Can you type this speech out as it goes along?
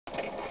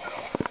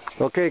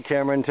Okay,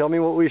 Cameron, tell me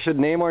what we should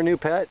name our new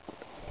pet.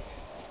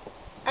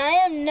 I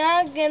am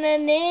not gonna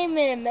name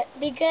him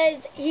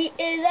because he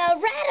is a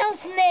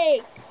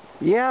rattlesnake.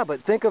 Yeah,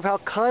 but think of how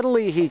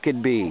cuddly he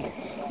could be.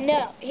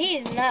 No,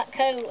 he's not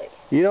cuddly.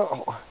 You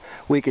know,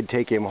 we could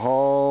take him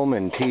home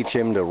and teach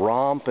him to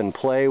romp and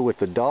play with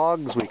the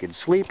dogs. We could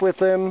sleep with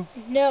him.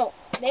 No,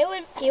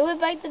 he would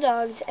bite the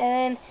dogs,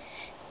 and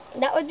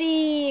that would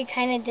be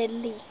kind of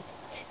deadly.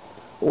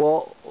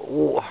 Well,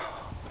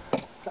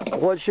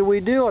 what should we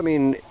do? I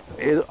mean,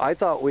 I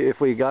thought if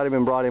we got him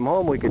and brought him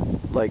home, we could,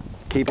 like,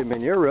 keep him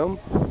in your room.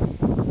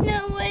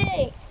 No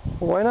way.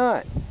 Why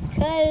not?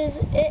 Because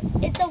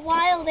it's a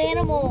wild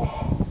animal.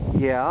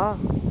 Yeah?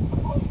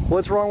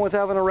 What's wrong with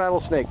having a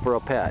rattlesnake for a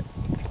pet?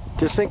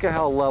 Just think of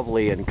how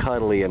lovely and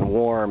cuddly and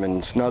warm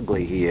and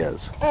snuggly he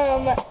is.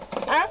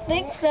 I don't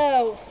think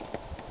so.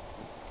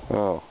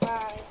 Oh.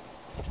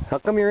 How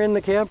come you're in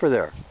the camper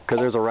there? Because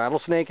there's a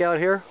rattlesnake out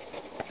here?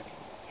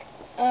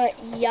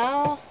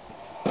 Yeah.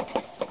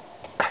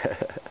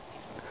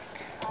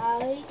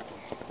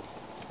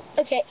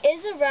 Okay,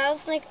 is the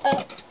rattlesnake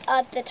up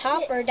at the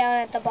top or down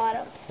at the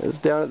bottom? It's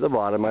down at the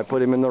bottom. I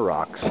put him in the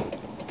rocks.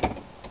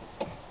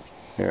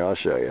 Here, I'll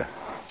show you.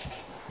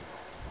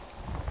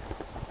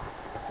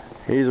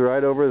 He's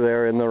right over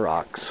there in the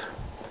rocks.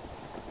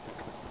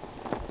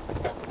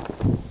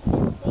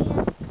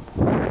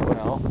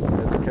 Well,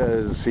 that's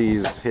because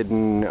he's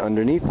hidden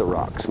underneath the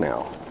rocks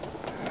now.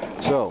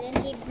 So, And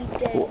then he'd be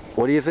dead.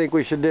 what do you think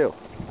we should do?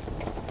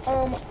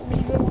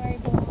 Leave him where he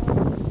belongs.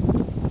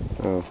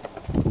 Oh,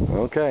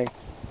 okay.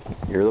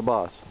 You're the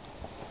boss.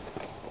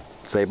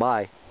 Say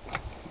bye.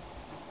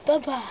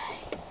 Bye-bye.